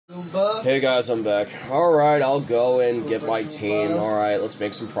Hey guys, I'm back. Alright, I'll go and get my team. Alright, let's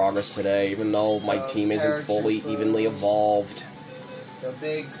make some progress today, even though my team isn't fully evenly evolved. The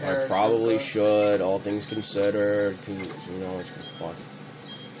big I probably should, all things considered, because, you know, it's gonna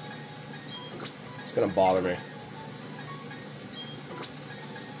it's gonna bother me.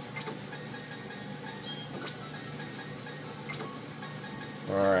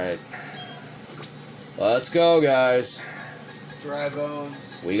 Alright. Let's go, guys. Dry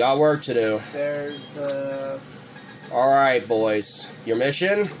bones. We got work to do. There's the... Alright, boys. Your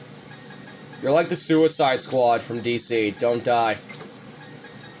mission? You're like the Suicide Squad from DC. Don't die.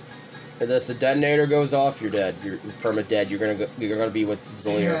 And if the detonator goes off, you're dead. You're perma-dead. You're gonna be with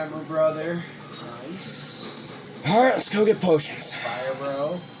Zillier. Hammer brother. Nice. Alright, let's go get potions. Fire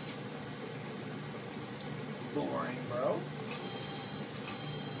bro. Boring bro.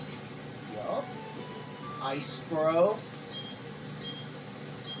 Yup. Ice bro.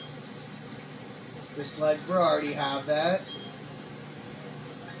 The sledge bro, already have that.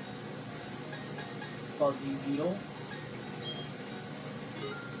 Buzzy beetle.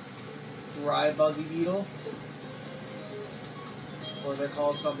 Dry buzzy beetle. Or they're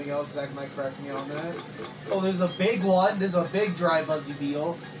called something else. Zach might correct me on that. Oh, there's a big one. There's a big dry buzzy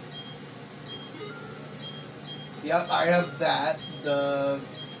beetle. Yep, I have that. The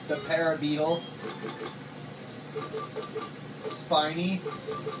para beetle. Spiny.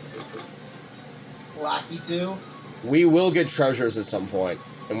 Lackey 2. We will get treasures at some point,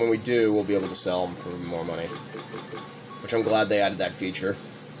 and when we do, we'll be able to sell them for more money. Which I'm glad they added that feature.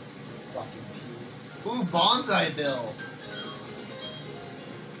 Fucking cheese. Ooh, Bonsai Bill.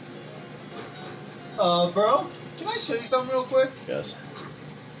 Bro, can I show you something real quick? Yes.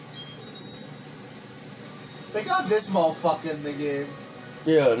 They got this motherfucker in the game.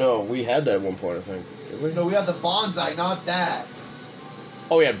 Yeah, no, we had that at one point, I think. Did we? No, we had the Bonsai, not that.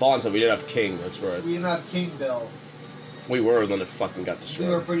 Oh, we had Bonza, we didn't have King, that's right. We didn't have King Bill. We were, then it fucking got destroyed.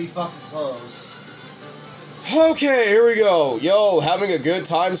 We were pretty fucking close. Okay, here we go. Yo, having a good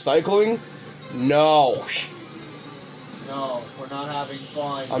time cycling? No. No, we're not having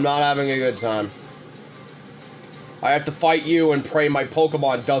fun. I'm not having a good time. I have to fight you and pray my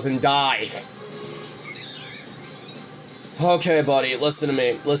Pokemon doesn't die. Okay, buddy, listen to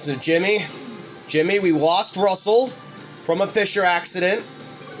me. Listen, Jimmy. Jimmy, we lost Russell from a Fisher accident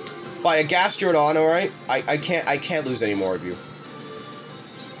by a Gastrodon, alright? I can't lose any more of you.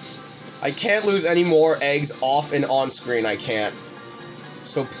 I can't lose any more eggs off and on screen, I can't.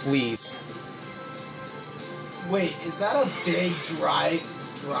 So please. Wait, is that a big dry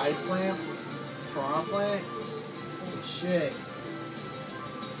plant? Piranha plant? Holy shit.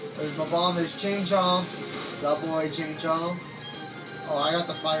 There's my bomb, is Chain Chomp. That boy, Chain Chomp. Oh, I got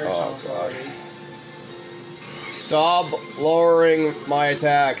the Fire Chomp already. Stop lowering my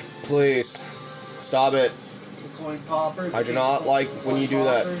attack, please. Stop it. The coin popper. I do not like when you do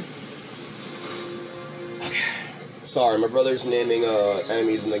that. Okay. Sorry, my brother's naming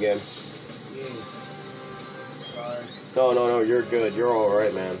enemies in the game. Yeah. Sorry. No, you're good. You're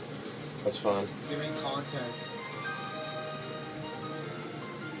alright, man. That's fine. Giving content.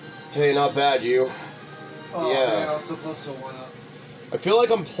 Hey, not bad, you. Oh, yeah. man, I was so close to 1-up. I feel like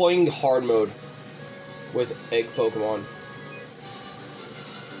I'm playing hard mode with egg Pokemon.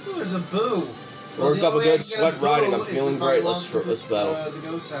 Ooh, there's a Boo. Worked up a good sweat riding. I'm feeling great. Let's battle. The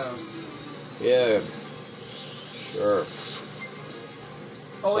ghost house. Yeah. Sure.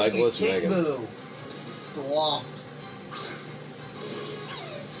 Oh, Cyclist and you get King Megan. Boo. Thwomp.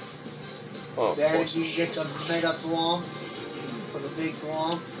 Oh, Then you get the Mega Thwomp. Or the big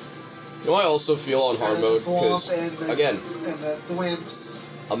Thwomp. You know, I also feel on hard mode because, again, and the Thwimps.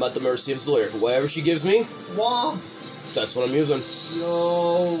 I'm at the mercy of Zillier. Whatever she gives me, Thwomp. that's what I'm using.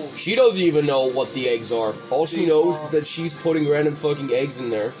 Yo. She doesn't even know what the eggs are. All she knows is that she's putting random fucking eggs in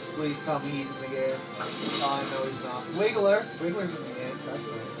there. Please tell me he's in the game. Oh, no, he's not. Wiggler. Wiggler's in the game. That's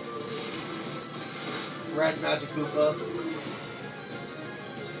nice. Red Magic Koopa.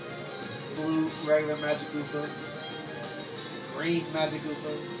 Blue regular Magic Koopa. Green Magic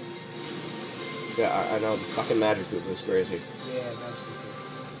Koopa. Yeah, I know. The fucking Magic Group is crazy. Yeah, Magic Koopa.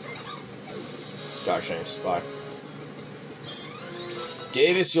 Gosh, dang, spy.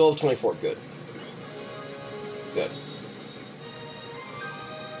 Davis, you'll have 24. Good. Good.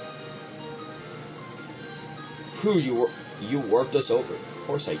 Whew, you worked us over. Of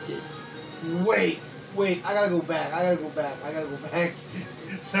course I did. Wait, I gotta go back.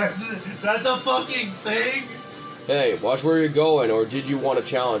 That's a fucking thing? Hey, watch where you're going, or did you want to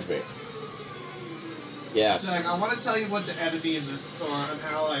challenge me? Yes. Zach, I want to tell you what's an enemy in this, or an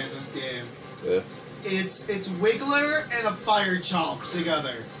ally in this game. Yeah. It's Wiggler and a Fire Chomp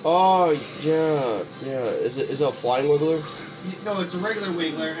together. Oh yeah. Is it a flying Wiggler? No, it's a regular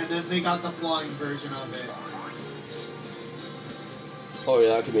Wiggler, and then they got the flying version of it. Oh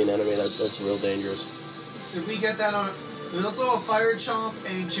yeah, that could be an enemy. That's real dangerous. If we get that on, there's also a Fire Chomp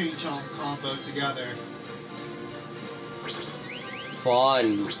and Chain Chomp combo together.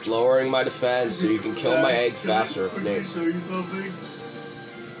 Fun. Lowering my defense so you can kill my egg faster. Can I show you something?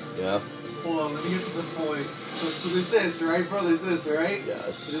 Yeah. Hold on, let me get to the point. So there's this, right, bro? There's this, right?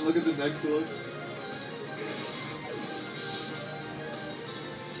 Yes. And then look at the next one.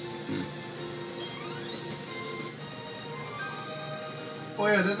 Oh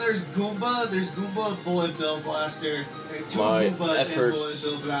yeah, then there's Goomba. There's Goomba and Bullet Bill Blaster. And two My Goombas efforts.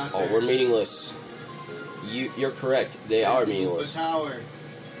 and Bullet Bill Blaster. Oh, we're meaningless. You're correct. They are meaningless. Goomba Tower.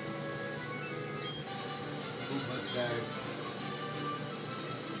 Goomba Stag.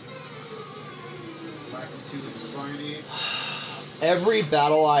 Lackey 2 and Spiny. Every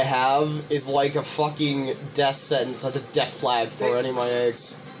battle I have is like a fucking death sentence, like a death flag for any of my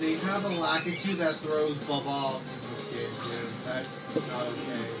eggs. They have a Lakitu that throws bombs in this game, dude. That's not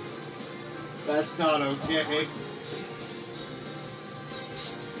okay. That's not okay.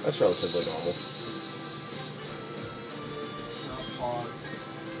 That's relatively normal. Not Pogs.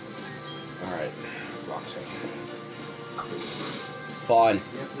 Alright. Rock check. Fun. Yep,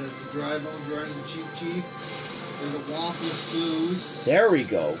 there's the dry bone drawing the cheap. There's a waffle with booze. There we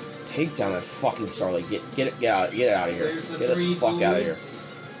go. Take down that fucking Starlight. Get it out of here. There's the Get the fuck out of here.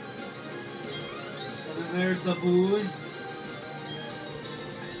 And then there's the booze.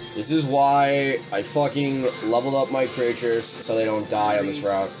 This is why I fucking leveled up my creatures so they don't die on this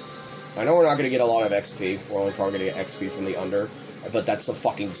route. I know we're not gonna get a lot of XP. We're only probably gonna get XP from the under, but that's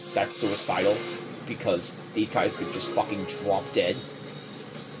suicidal because these guys could just fucking drop dead.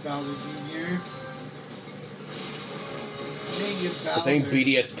 Bowser Jr. This ain't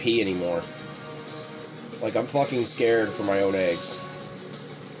BDSP anymore. Like, I'm fucking scared for my own eggs.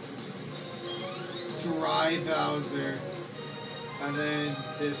 Dry Bowser. And then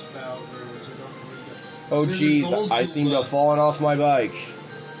this Bowser, which I don't know. Oh jeez, I seem to have fallen off my bike.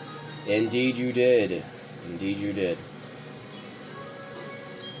 Indeed you did. Indeed you did.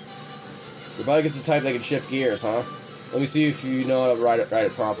 Your bike is the type that can shift gears, huh? Let me see if you know how to ride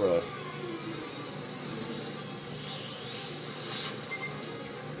it properly.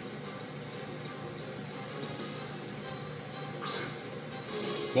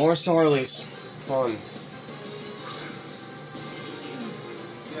 More Starlies. Fun.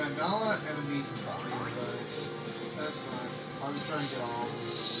 Yeah, not a lot of enemies in this game, but that's fine. I'll just try and get all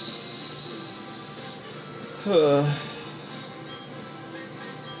of them.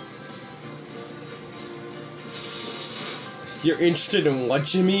 You're interested in what,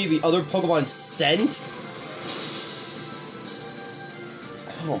 Jimmy? The other Pokemon scent?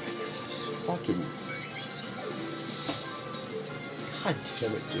 Oh my gosh. Fucking... God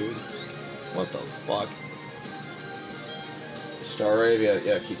damn it, dude. What the fuck? Staravia,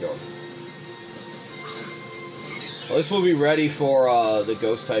 yeah, keep going. At least we'll be ready for the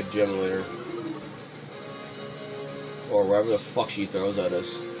Ghost-type gym leader. Or wherever the fuck she throws at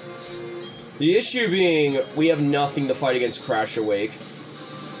us. The issue being, we have nothing to fight against Crash Awake.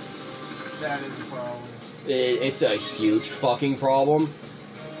 That is a problem. It's a huge fucking problem.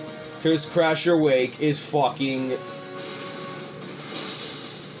 Because Crash Awake is fucking...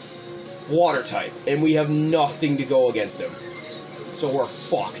 water type, and we have nothing to go against him. So we're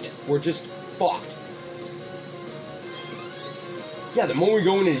fucked. We're just fucked. Yeah, the moment we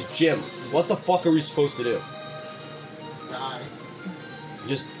go in his gym, what the fuck are we supposed to do? Die.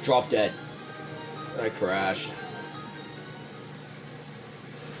 Just drop dead. I crashed.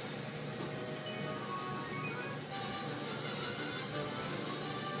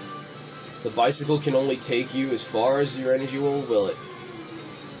 The bicycle can only take you as far as your energy will it.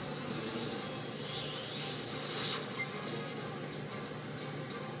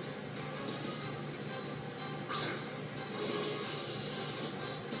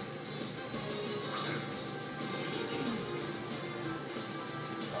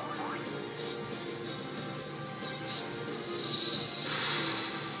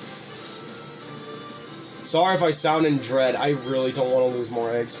 Sorry if I sound in dread. I really don't want to lose more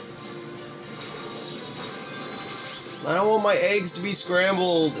eggs. I don't want my eggs to be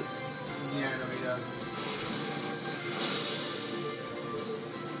scrambled. Yeah, no, he doesn't.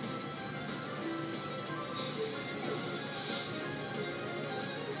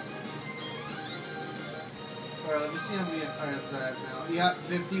 Alright, let me see how many items I have now. Yeah,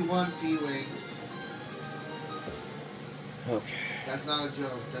 51 P-Wings. Okay. That's not a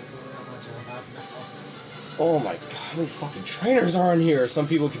joke. That's literally how much I have now. Oh my god, how many fucking trainers are in here? Some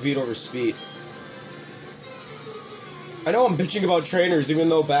people compete over speed. I know I'm bitching about trainers, even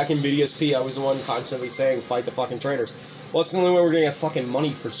though back in BDSP I was the one constantly saying, fight the fucking trainers. Well, that's the only way we're gonna get fucking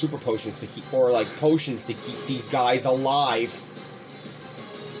money for super potions to keep, or like potions to keep these guys alive.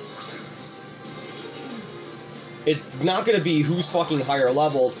 It's not gonna be who's fucking higher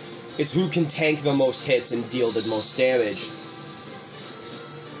leveled, it's who can tank the most hits and deal the most damage.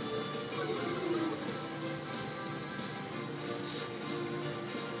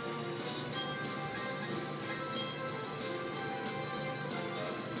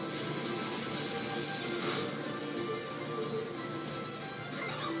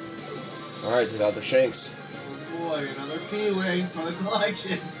 Alright, without the shanks. Oh boy, another P-Wing for the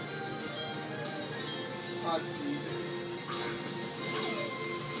collection.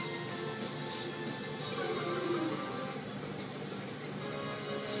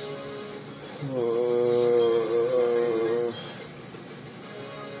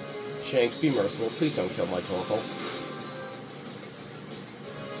 Shanks, be merciful. Please don't kill my Torkoal.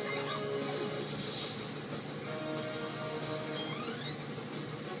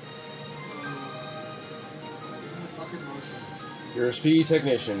 You're a speedy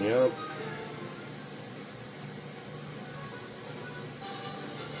technician, yep.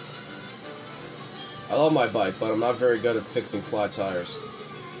 I love my bike, but I'm not very good at fixing flat tires.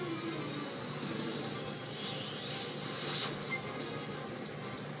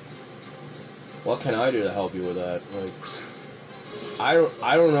 What can I do to help you with that? Like,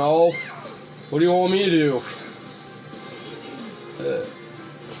 I don't know. What do you want me to do?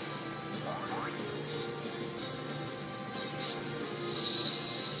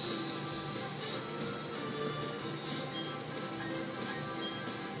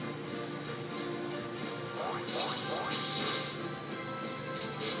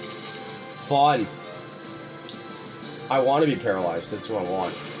 Fun. I want to be paralyzed. That's what I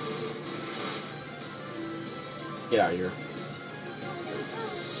want. Get out of here.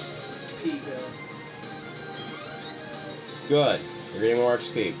 Good. You're getting more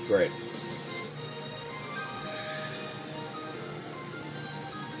XP. Great.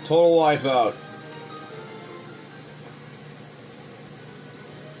 Total wipeout.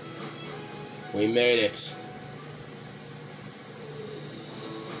 We made it.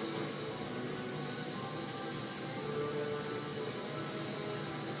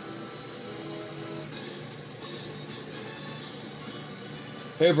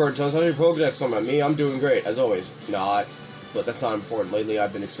 Hey Bird, tell us how your Pokedex on me. I'm doing great, as always. Not, but that's not important. Lately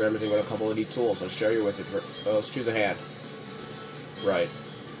I've been experimenting with a couple of neat tools. I'll share you with it. Let's choose a hand. Right.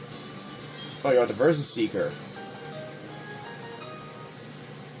 Oh, you want the Versus Seeker.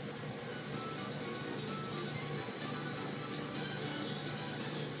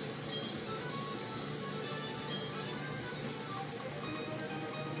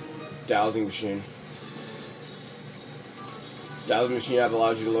 Dowsing Machine. Dowsing Machine app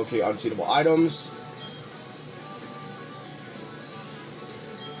allows you to locate unseeable items.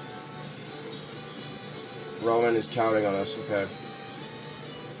 Roman is counting on us, okay.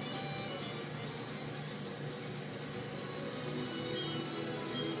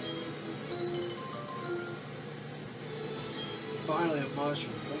 Finally a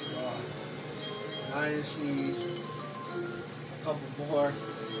mushroom, thank God. 9 sneeze. A couple more.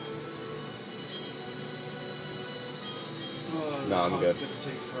 Oh, no, I'm good. It's gonna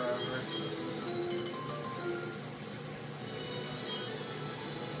take forever.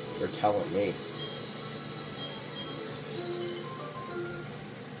 They're telling me.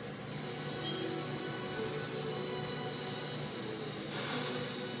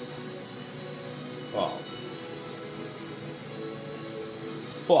 Oh.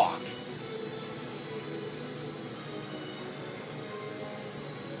 Fuck.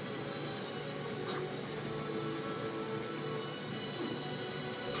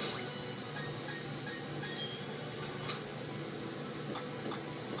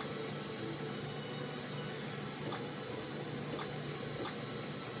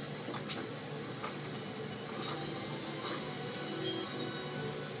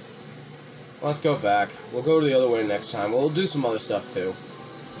 Let's go back. We'll go to the other way next time. We'll do some other stuff too.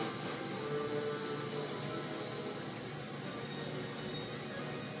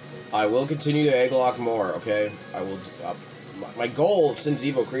 I will continue to Egglocke more, okay? I will. My goal, since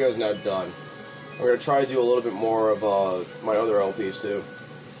Evo Creo is now done, I'm going to try to do a little bit more of my other LPs too.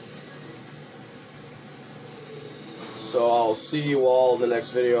 So I'll see you all in the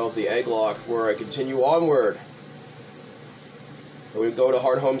next video of the Egglocke, where I continue onward. We go to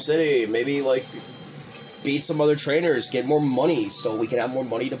Hard Home City, maybe like beat some other trainers, get more money, so we can have more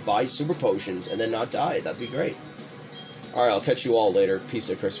money to buy super potions and then not die. That'd be great. Alright, I'll catch you all later. Peace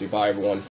to Crispy. Bye, everyone.